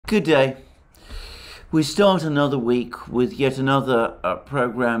Good day. We start another week with yet another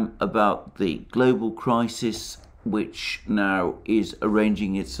program about the global crisis, which now is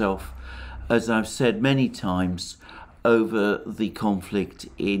arranging itself, as I've said many times, over the conflict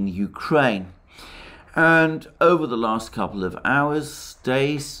in Ukraine. And over the last couple of hours,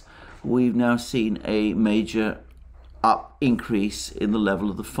 days, we've now seen a major increase in the level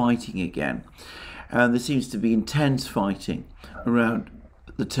of the fighting again. And there seems to be intense fighting around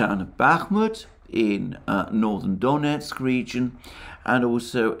the town of Bakhmut in northern Donetsk region, and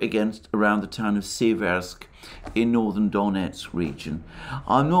also around the town of Seversk in northern Donetsk region.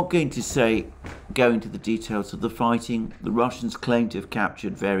 I'm not going to go into the details of the fighting. The Russians claim to have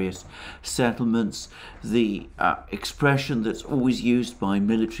captured various settlements. The expression that's always used by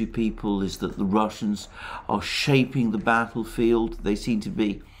military people is that the Russians are shaping the battlefield. They seem to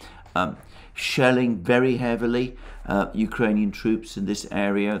be shelling very heavily Ukrainian troops in this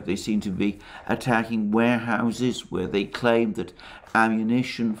area. They seem to be attacking warehouses where they claim that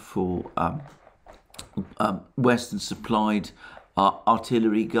ammunition for Western supplied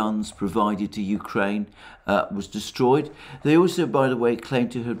artillery guns provided to Ukraine was destroyed. They also, by the way, claim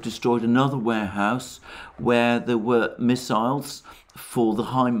to have destroyed another warehouse where there were missiles for the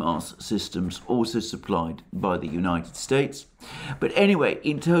HIMARS systems, also supplied by the United States. But anyway,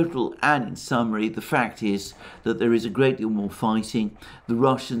 in total and in summary, the fact is that there is a great deal more fighting. The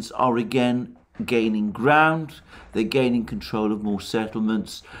Russians are again gaining ground. They're gaining control of more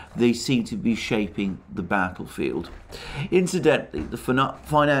settlements. They seem to be shaping the battlefield. Incidentally, the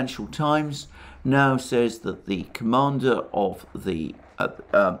Financial Times now says that the commander of the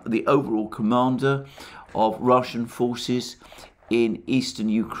overall commander of Russian forces in eastern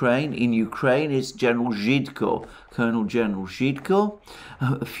Ukraine, is General Zhidko, Colonel General Zhidko.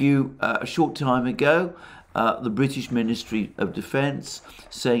 A short time ago, the British Ministry of Defence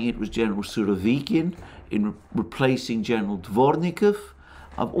saying it was General Surovikin in replacing General Dvornikov.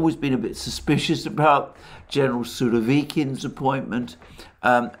 I've always been a bit suspicious about General Surovikin's appointment,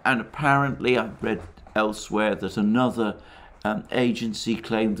 and apparently I've read elsewhere that another agency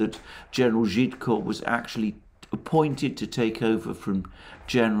claimed that General Zhidko was actually appointed to take over from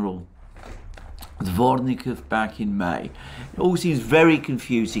General Dvornikov back in May. It all seems very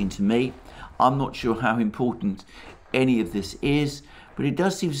confusing to me. I'm not sure how important any of this is, but it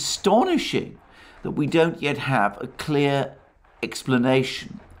does seem astonishing that we don't yet have a clear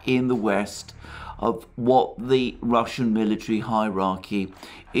explanation in the West of what the Russian military hierarchy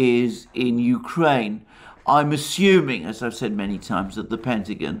is in Ukraine. I'm assuming, as I've said many times, that the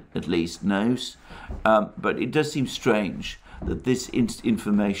Pentagon at least knows, but it does seem strange that this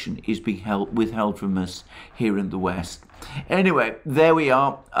information is being withheld from us here in the West. Anyway, there we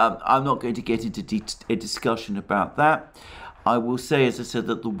are. I'm not going to get into a discussion about that. I will say, as I said,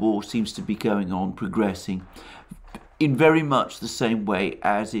 that the war seems to be going on, progressing in very much the same way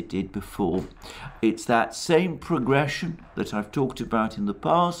as it did before. It's that same progression that I've talked about in the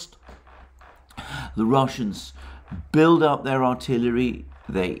past. The Russians build up their artillery,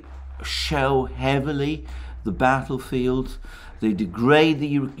 they shell heavily the battlefield, they degrade the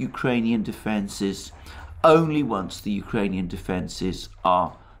Ukrainian defences. Only once the Ukrainian defences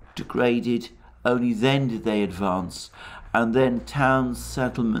are degraded, only then do they advance, and then towns,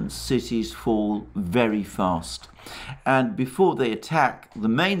 settlements, cities fall very fast. And before they attack the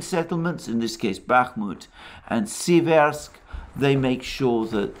main settlements, in this case Bakhmut and Seversk, they make sure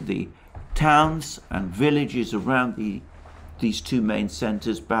that the towns and villages around these two main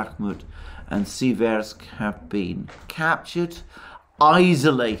centres, Bakhmut and Seversk, have been captured,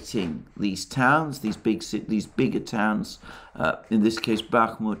 isolating these towns, these bigger towns, in this case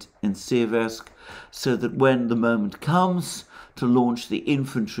Bakhmut and Seversk, so that when the moment comes to launch the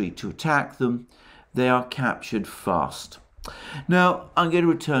infantry to attack them, they are captured fast. Now, I'm going to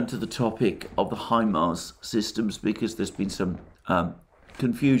return to the topic of the HIMARS systems because there's been some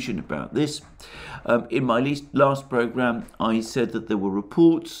confusion about this. In my last program, I said that there were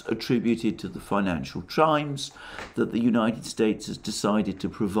reports attributed to the Financial Times that the United States has decided to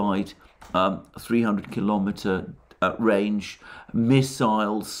provide 300-kilometer range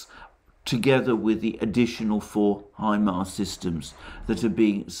missiles together with the additional 4 HIMARS systems that are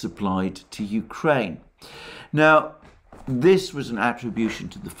being supplied to Ukraine. Now, this was an attribution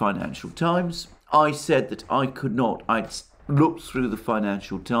to the Financial Times. I said that I'd looked through the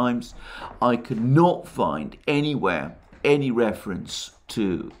Financial Times. I could not find anywhere any reference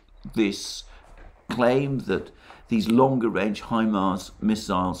to this claim that these longer range HIMARS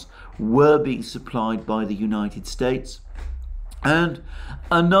missiles were being supplied by the United States. And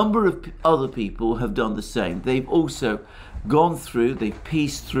a number of other people have done the same. They've also gone through, they've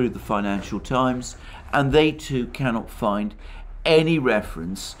pieced through the Financial Times, and they too cannot find any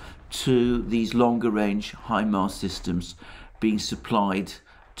reference to these longer range HIMARS systems being supplied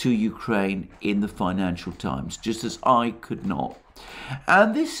to Ukraine in the Financial Times, just as I could not.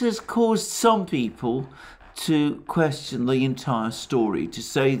 And this has caused some people to question the entire story, to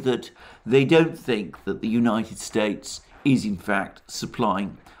say that they don't think that the United States is in fact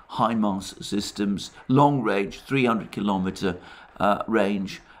supplying HIMARS systems, long range, 300-kilometer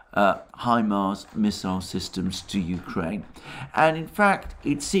range HIMARS missile systems to Ukraine. And in fact,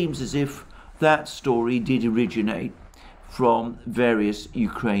 it seems as if that story did originate from various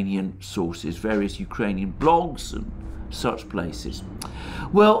Ukrainian sources, various Ukrainian blogs and such places.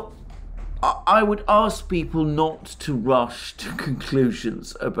 Well, I would ask people not to rush to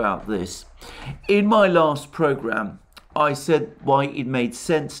conclusions about this. In my last program, I said why it made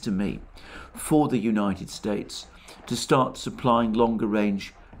sense to me for the United States to start supplying longer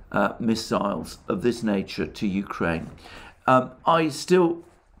range missiles of this nature to Ukraine. I still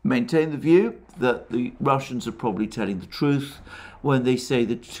maintain the view that the Russians are probably telling the truth when they say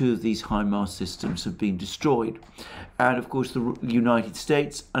that 2 of these HIMARS systems have been destroyed. And of course, the United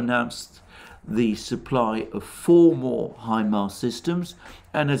States announced the supply of 4 more HIMARS systems.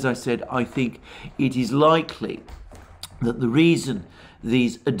 And as I said, I think it is likely that the reason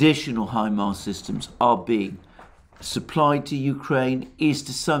these additional HIMARS systems are being supplied to Ukraine is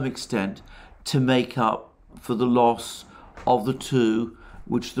to some extent to make up for the loss of the 2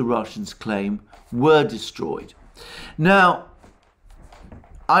 which the Russians claim were destroyed. Now,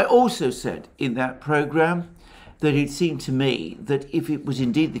 I also said in that program that it seemed to me that if it was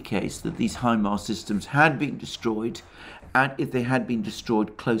indeed the case that these HIMARS systems had been destroyed, and if they had been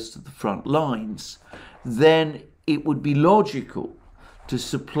destroyed close to the front lines, then it would be logical to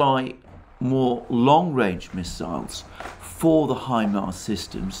supply more long-range missiles for the HIMARS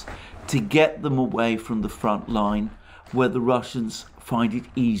systems to get them away from the front line where the Russians find it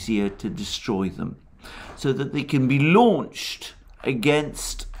easier to destroy them, so that they can be launched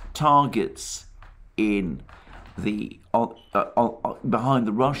against targets in the behind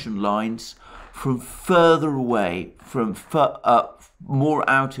the Russian lines from further away, from more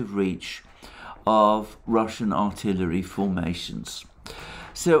out of reach of Russian artillery formations.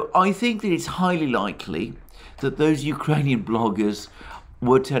 So I think that it's highly likely that those Ukrainian bloggers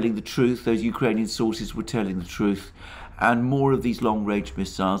were telling the truth, those Ukrainian sources were telling the truth, and more of these long-range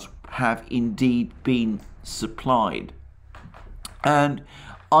missiles have indeed been supplied. And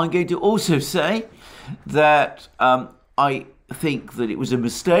I'm going to also say that I think that it was a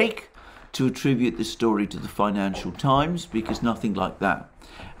mistake to attribute this story to the Financial Times, because nothing like that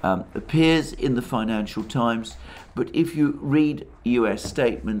appears in the Financial Times. But if you read US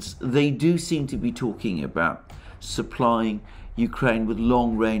statements, they do seem to be talking about supplying Ukraine with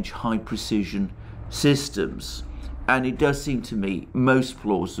long-range, high-precision systems. And it does seem to me most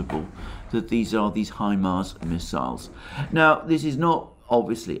plausible that these are these HIMARS missiles. Now, this is not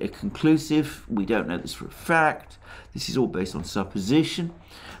obviously a conclusive. We don't know this for a fact. This is all based on supposition.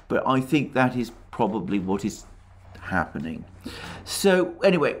 But I think that is probably what is happening. So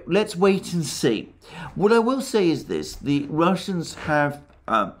anyway, let's wait and see. What I will say is this: the Russians have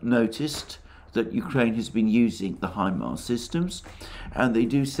noticed that Ukraine has been using the HIMARS systems, and they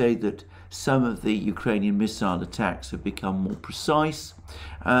do say that some of the Ukrainian missile attacks have become more precise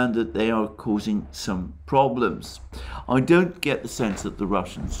and that they are causing some problems. I don't get the sense that the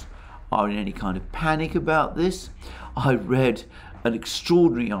Russians are in any kind of panic about this. I read an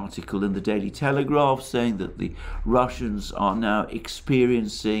extraordinary article in the Daily Telegraph saying that the Russians are now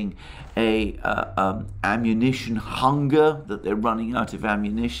experiencing a ammunition hunger, that they're running out of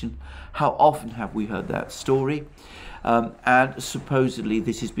ammunition. How often have we heard that story? And supposedly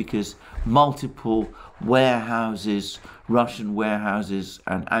this is because multiple warehouses, Russian warehouses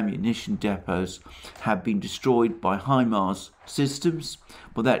and ammunition depots have been destroyed by HIMARS systems.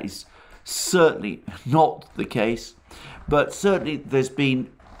 Well, that is certainly not the case, but certainly there's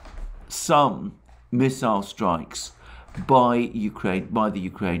been some missile strikes by Ukraine, by the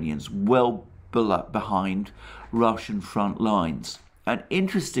Ukrainians, well behind Russian front lines. And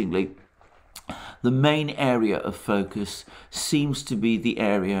interestingly, the main area of focus seems to be the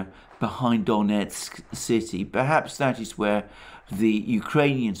area behind Donetsk city. Perhaps that is where the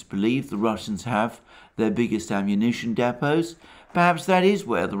Ukrainians believe the Russians have their biggest ammunition depots. Perhaps that is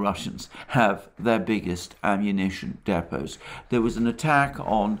where the Russians have their biggest ammunition depots. There was an attack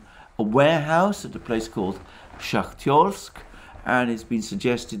on a warehouse at a place called Shakhtersk, and it's been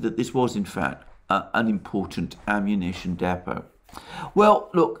suggested that this was in fact an important ammunition depot. Well,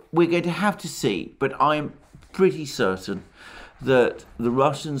 look, we're going to have to see, but I'm pretty certain that the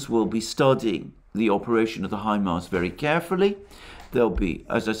Russians will be studying the operation of the HIMARS very carefully. They'll be,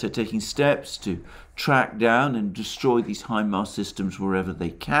 as I said, taking steps to track down and destroy these HIMARS systems wherever they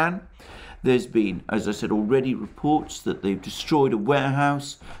can. There's been, as I said, already reports that they've destroyed a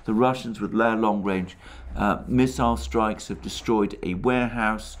warehouse. The Russians, with their long-range missile strikes, have destroyed a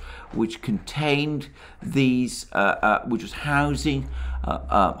warehouse which contained these, which was housing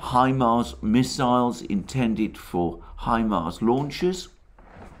HIMARS missiles intended for HIMARS launchers.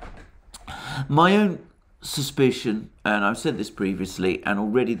 My own suspicion, and I've said this previously, and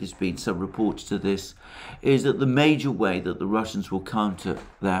already there's been some reports to this, is that the major way that the Russians will counter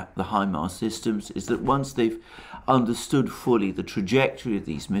the HIMARS systems is that once they've understood fully the trajectory of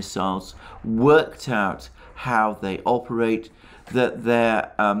these missiles, worked out how they operate, that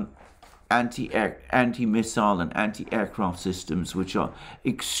their anti-missile and anti-aircraft systems, which are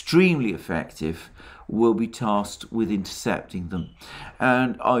extremely effective, will be tasked with intercepting them.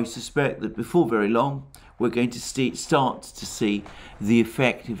 And I suspect that before very long, we're going to start to see the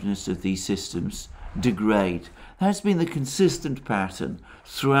effectiveness of these systems degrade. That's been the consistent pattern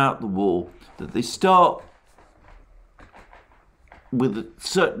throughout the war, that they start with a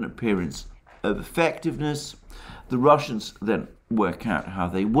certain appearance of effectiveness. The Russians then work out how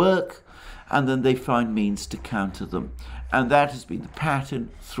they work, and then they find means to counter them. And that has been the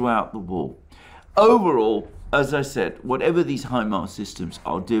pattern throughout the war. Overall, as I said, whatever these HIMARS systems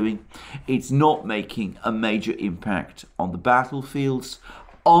are doing, it's not making a major impact on the battlefields.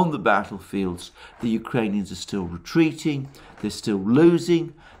 On the battlefields, the Ukrainians are still retreating, they're still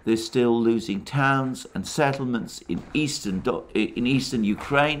losing towns and settlements in eastern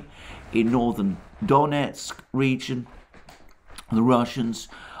Ukraine, in northern Donetsk region. The Russians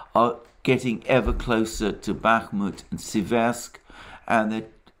are getting ever closer to Bakhmut and Siversk, and they're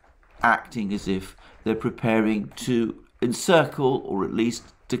acting as if they're preparing to encircle, or at least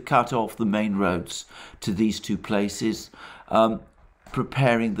to cut off, the main roads to these two places,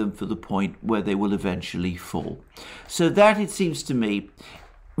 preparing them for the point where they will eventually fall. So that, it seems to me,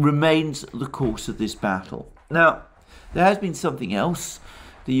 remains the course of this battle. Now, there has been something else.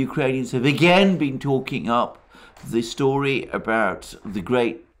 The Ukrainians have again been talking up the story about the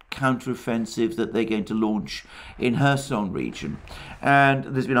great counteroffensive that they're going to launch in Kherson region. And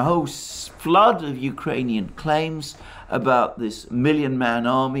there's been a whole flood of Ukrainian claims about this million-man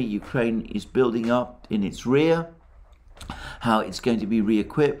army Ukraine is building up in its rear, how it's going to be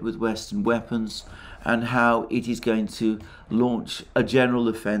re-equipped with Western weapons, and how it is going to launch a general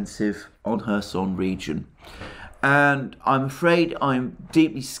offensive on Kherson region. And I'm afraid I'm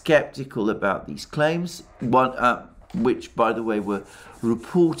deeply skeptical about these claims, which, by the way, were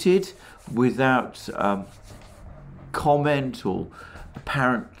reported without comment or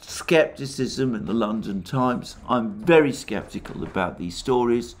apparent skepticism in the London Times. I'm very skeptical about these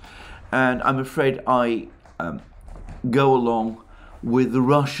stories, and I'm afraid I go along with the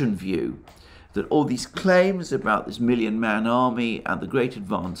Russian view that all these claims about this million-man army and the great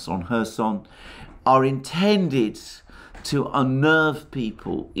advance on Kherson are intended to unnerve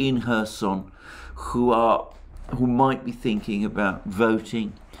people in Kherson who might be thinking about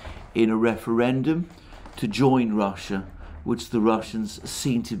voting in a referendum to join Russia, which the Russians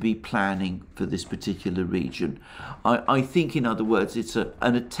seem to be planning for this particular region. I think, in other words, it's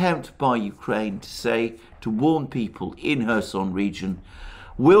an attempt by Ukraine to warn people in Kherson region,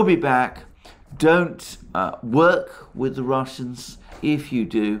 we'll be back, don't work with the Russians. If you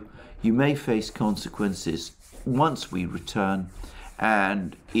do, you may face consequences once we return.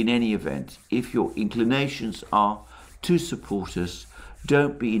 And in any event, if your inclinations are to support us,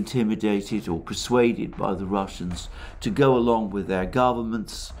 don't be intimidated or persuaded by the Russians to go along with their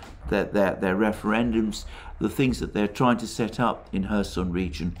governments, their referendums, the things that they're trying to set up in Kherson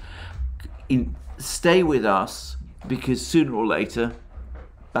region. Stay with us, because sooner or later,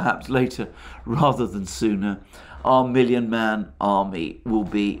 perhaps later rather than sooner, our million-man army will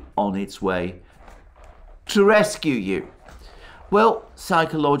be on its way to rescue you. Well,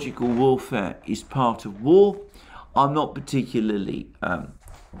 psychological warfare is part of war. I'm not particularly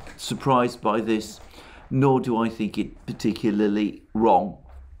surprised by this, nor do I think it particularly wrong.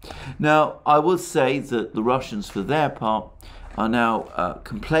 Now, I will say that the Russians, for their part, are now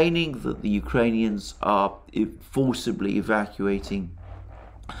complaining that the Ukrainians are forcibly evacuating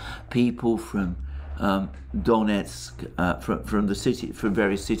people from Donetsk, from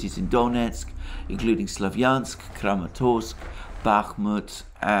various cities in Donetsk, including Slavyansk, Kramatorsk, Bakhmut,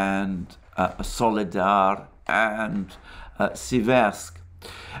 and Soledar, and Siversk.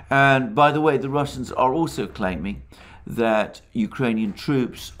 And by the way, the Russians are also claiming that Ukrainian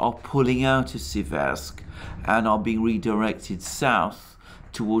troops are pulling out of Siversk and are being redirected south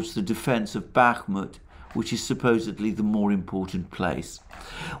towards the defense of Bakhmut, which is supposedly the more important place.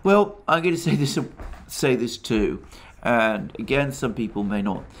 Well, I'm going to say this too, and again, some people may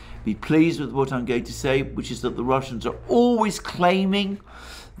not be pleased with what I'm going to say, which is that the Russians are always claiming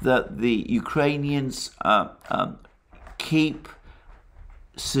that the Ukrainians keep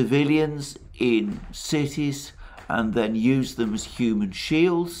civilians in cities and then use them as human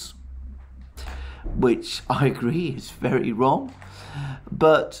shields, which I agree is very wrong.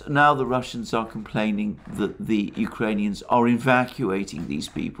 But now the Russians are complaining that the Ukrainians are evacuating these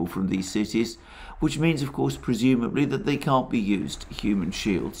people from these cities, which means, of course, presumably that they can't be used human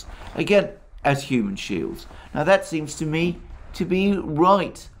shields. Again, as human shields. Now that seems to me to be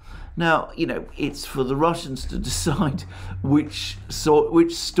right. Now, you know, it's for the Russians to decide which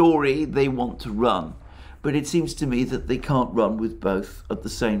story they want to run. But it seems to me that they can't run with both at the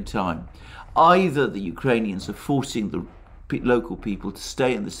same time. Either the Ukrainians are forcing the local people to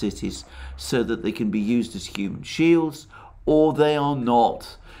stay in the cities so that they can be used as human shields, or they are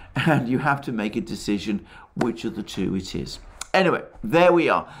not. And you have to make a decision which of the two it is. Anyway, there we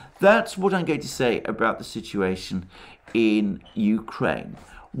are. That's what I'm going to say about the situation in Ukraine.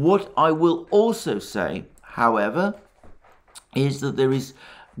 What I will also say, however, is that there is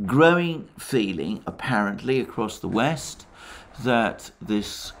growing feeling, apparently, across the West, that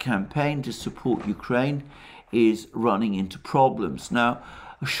this campaign to support Ukraine is running into problems. Now,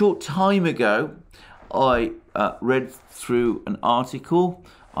 a short time ago, I read through an article.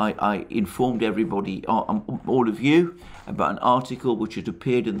 I informed everybody, all of you, about an article which had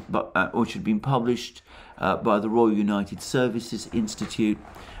appeared, which had been published by the Royal United Services Institute,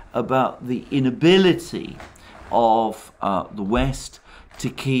 about the inability of the West to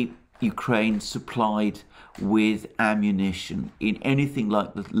keep Ukraine supplied with ammunition in anything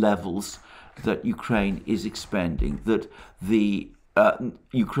like the levels that Ukraine is expending. That the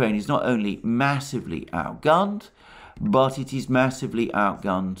Ukraine is not only massively outgunned, but it is massively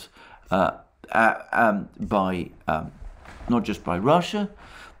outgunned by not just by Russia,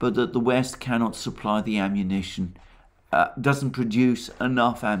 but that the West cannot supply the ammunition, doesn't produce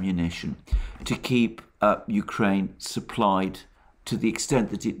enough ammunition to keep Ukraine supplied to the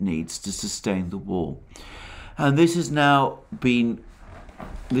extent that it needs to sustain the war. And this has now reached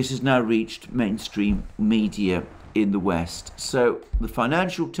mainstream media in the West. So the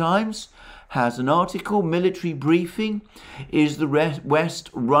Financial Times has an article, Military Briefing, is the West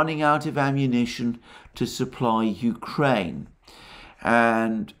running out of ammunition to supply Ukraine?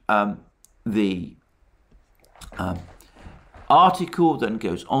 And the article then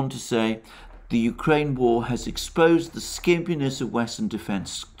goes on to say, the Ukraine war has exposed the skimpiness of Western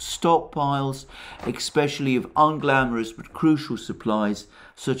defence stockpiles, especially of unglamorous but crucial supplies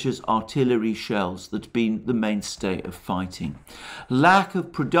such as artillery shells that have been the mainstay of fighting. Lack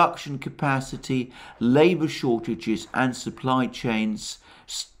of production capacity, labour shortages and supply chains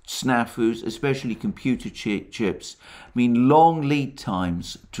snafus, especially computer chips, mean long lead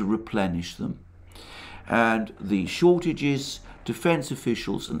times to replenish them. And the shortages, defence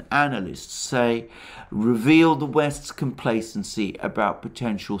officials and analysts say, reveal the West's complacency about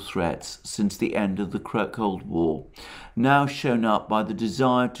potential threats since the end of the Cold War, now shown up by the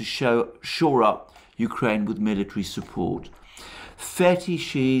desire to shore up Ukraine with military support.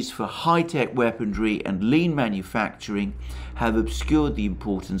 Fetishes for high-tech weaponry and lean manufacturing have obscured the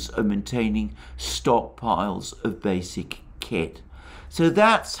importance of maintaining stockpiles of basic kit. So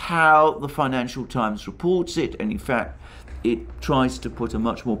that's how the Financial Times reports it, and in fact it tries to put a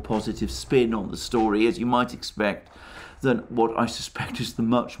much more positive spin on the story, as you might expect, than what I suspect is the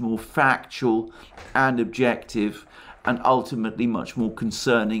much more factual and objective and ultimately much more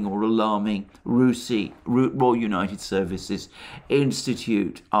concerning or alarming RUSI, Royal United Services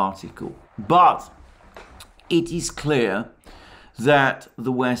Institute article. But it is clear that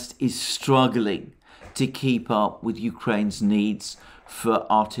the West is struggling to keep up with Ukraine's needs for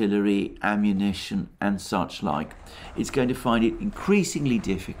artillery, ammunition and such like. It's going to find it increasingly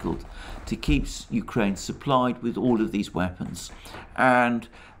difficult to keep Ukraine supplied with all of these weapons. And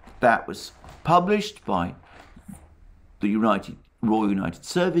that was published by the Royal United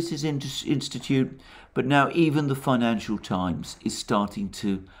Services Institute, but now even the Financial Times is starting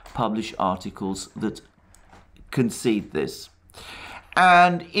to publish articles that concede this.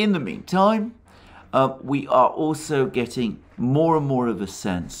 And in the meantime, we are also getting more and more of a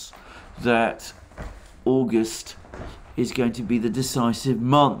sense that August is going to be the decisive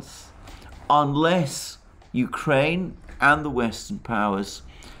month unless Ukraine and the Western powers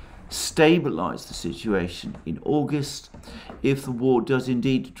stabilize the situation in August, if the war does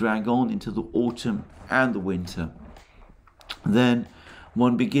indeed drag on into the autumn and the winter, then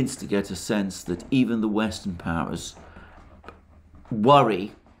one begins to get a sense that even the Western powers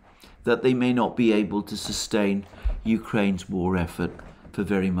worry that they may not be able to sustain Ukraine's war effort for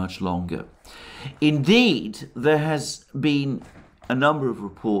very much longer. Indeed, there has been a number of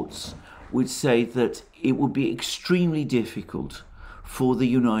reports which say that it would be extremely difficult for the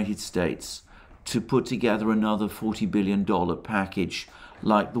United States to put together another $40 billion package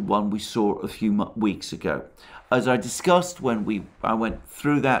like the one we saw a few weeks ago. As I discussed when I went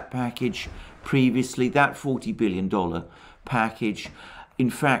through that package previously, that $40 billion package, in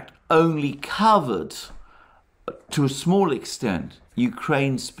fact, only covered, to a small extent,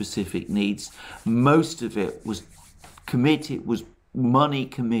 Ukraine's specific needs. Most of it was money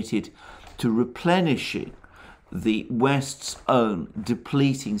committed to replenishing the West's own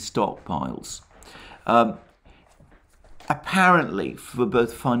depleting stockpiles. Apparently, for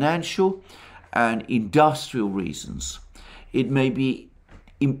both financial and industrial reasons, it may be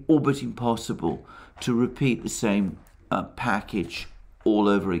all but impossible to repeat the same package all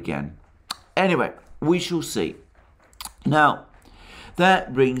over again. Anyway, we shall see. Now,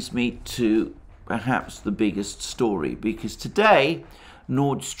 that brings me to perhaps the biggest story, because today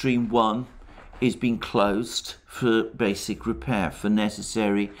Nord Stream 1 is being closed for basic repair, for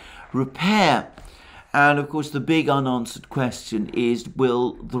necessary repair. And of course, the big unanswered question is,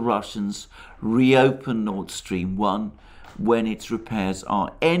 will the Russians reopen Nord Stream 1 when its repairs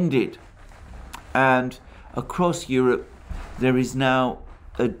are ended? And across Europe, there is now,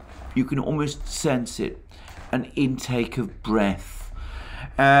 you can almost sense it, an intake of breath.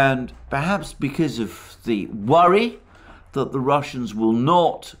 And perhaps because of the worry that the Russians will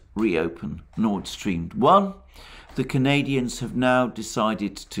not reopen Nord Stream 1, the Canadians have now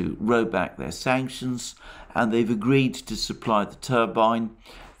decided to row back their sanctions, and they've agreed to supply the turbine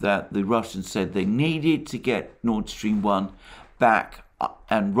that the Russians said they needed to get Nord Stream 1 back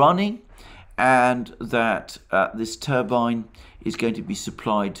and running, and that this turbine is going to be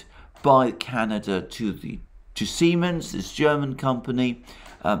supplied by Canada to Siemens, this German company,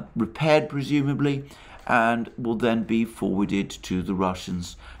 repaired presumably, and will then be forwarded to the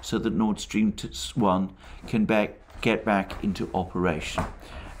Russians so that Nord Stream 1 can get back into operation.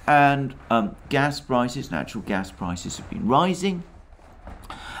 And natural gas prices have been rising,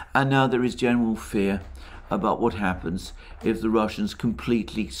 and now there is general fear about what happens if the Russians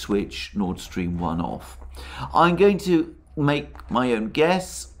completely switch Nord Stream 1 off. I'm going to make my own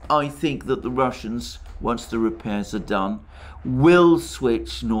guess. I think that the Russians, once the repairs are done, will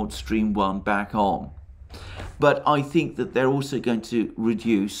switch Nord Stream 1 back on. But I think that they're also going to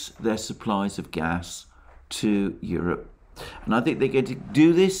reduce their supplies of gas to Europe. And I think they're going to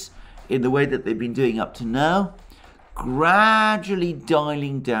do this in the way that they've been doing up to now, gradually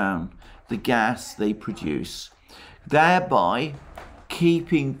dialing down the gas they produce, thereby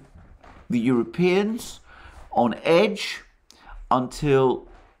keeping the Europeans on edge until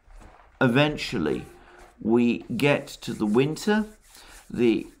eventually we get to the winter.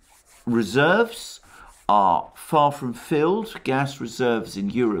 The reserves are far from filled, gas reserves in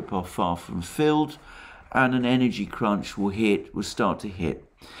Europe are far from filled, and an energy crunch will start to hit.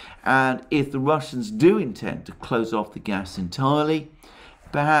 And if the Russians do intend to close off the gas entirely,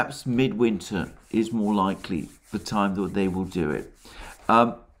 perhaps midwinter is more likely the time that they will do it.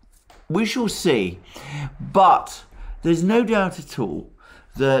 We shall see, but there's no doubt at all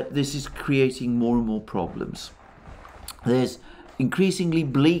that this is creating more and more problems. There's increasingly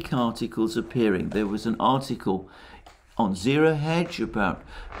bleak articles appearing. There was an article on Zero Hedge about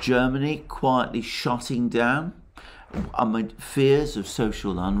Germany quietly shutting down amid fears of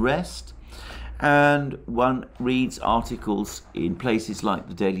social unrest. And one reads articles in places like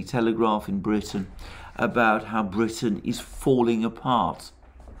the Daily Telegraph in Britain about how Britain is falling apart.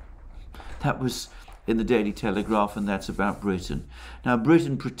 That was in the Daily Telegraph, and that's about Britain. Now,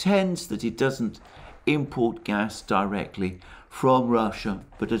 Britain pretends that it doesn't import gas directly from Russia,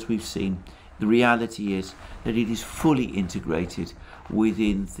 but as we've seen, the reality is that it is fully integrated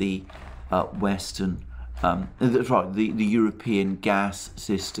within the the European gas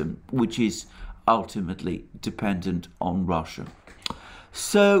system, which is ultimately dependent on Russia.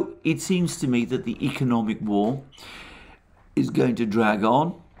 So it seems to me that the economic war is going to drag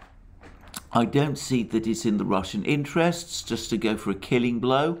on. I don't see that it's in the Russian interests just to go for a killing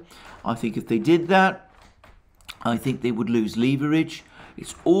blow. I think if they did that, I think they would lose leverage.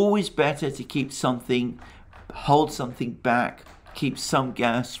 It's always better to keep something, hold something back, keep some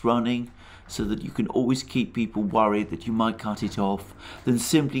gas running so that you can always keep people worried that you might cut it off, than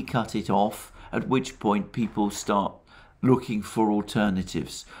simply cut it off, at which point people start looking for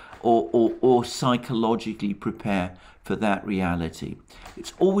alternatives or psychologically prepare for that reality.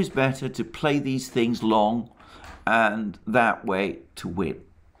 It's always better to play these things long and that way to win.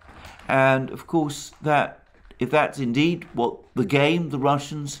 And of course, that if that's indeed what the game the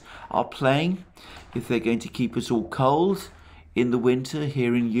Russians are playing, if they're going to keep us all cold in the winter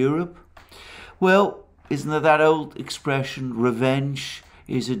here in Europe, well, isn't there that old expression, revenge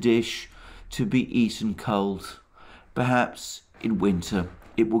is a dish to be eaten cold? Perhaps in winter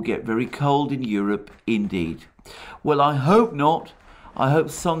it will get very cold in Europe indeed. Well, I hope not. I hope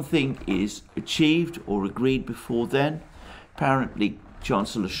something is achieved or agreed before then. Apparently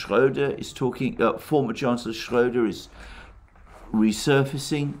Chancellor Schröder is talking, former Chancellor Schröder is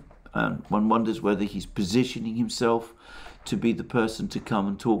resurfacing, and one wonders whether he's positioning himself to be the person to come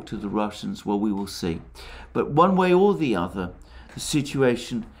and talk to the Russians. Well, we will see. But one way or the other, the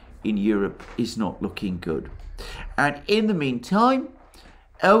situation in Europe is not looking good. And in the meantime,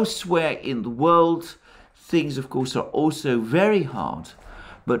 elsewhere in the world, things, of course, are also very hard.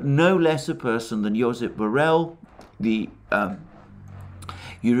 But no less a person than Josep Borrell, the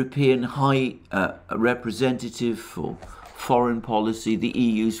European High Representative for Foreign Policy, the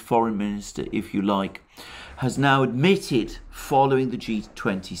EU's foreign minister, if you like, has now admitted, following the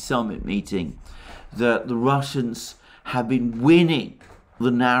G20 summit meeting, that the Russians have been winning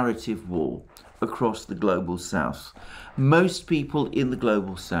the narrative war across the global south. Most people in the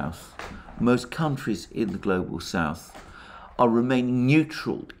global south, most countries in the global south, are remaining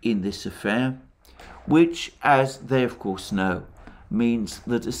neutral in this affair, which, as they of course know, means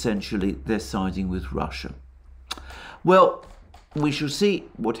that essentially they're siding with Russia. Well, we shall see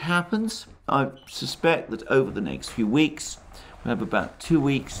what happens. I suspect that over the next few weeks, we'll have about 2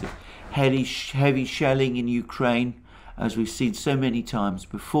 weeks of heavy shelling in Ukraine, as we've seen so many times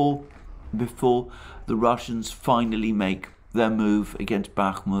before the Russians finally make their move against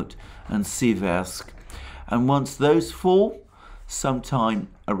Bakhmut and Siversk. And once those fall, sometime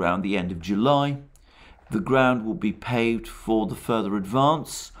around the end of July, the ground will be paved for the further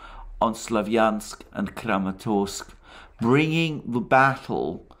advance on Slavyansk and Kramatorsk, bringing the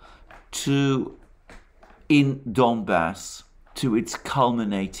battle in Donbass to its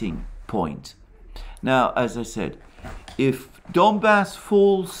culminating point. Now, as I said, if Donbass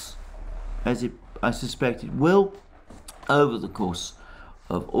falls, as I suspect it will, over the course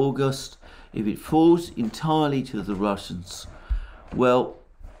of August, if it falls entirely to the Russians, well,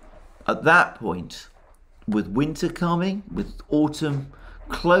 at that point, with winter coming, with autumn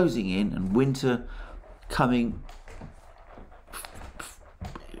closing in and winter coming,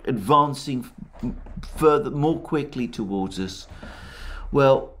 advancing further, more quickly towards us,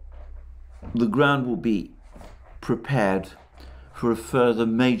 well, the ground will be prepared for a further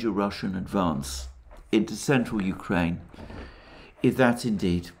major Russian advance into central Ukraine, if that's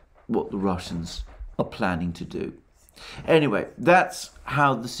indeed what the Russians are planning to do. Anyway, that's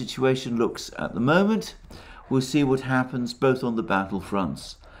how the situation looks at the moment. We'll see what happens both on the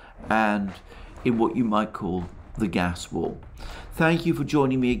battlefronts and in what you might call the gas war. Thank you for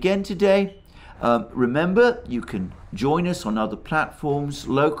joining me again today. Remember, you can join us on other platforms,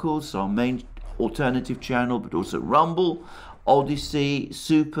 Locals, our main alternative channel, but also Rumble, ODYSEE,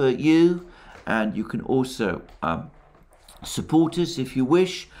 Super U, and you can also support us if you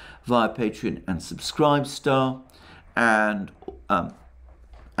wish via Patreon and Subscribestar, and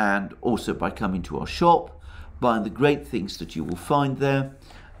also by coming to our shop, buying the great things that you will find there.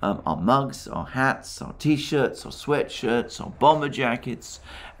 Our mugs, our hats, our t-shirts, our sweatshirts, our bomber jackets,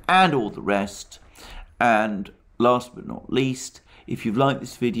 and all the rest. And last but not least, if you've liked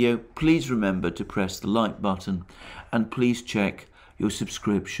this video, please remember to press the like button and please check your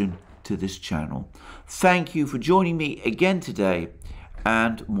subscription to this channel. Thank you for joining me again today,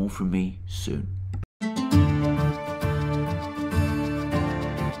 and more from me soon.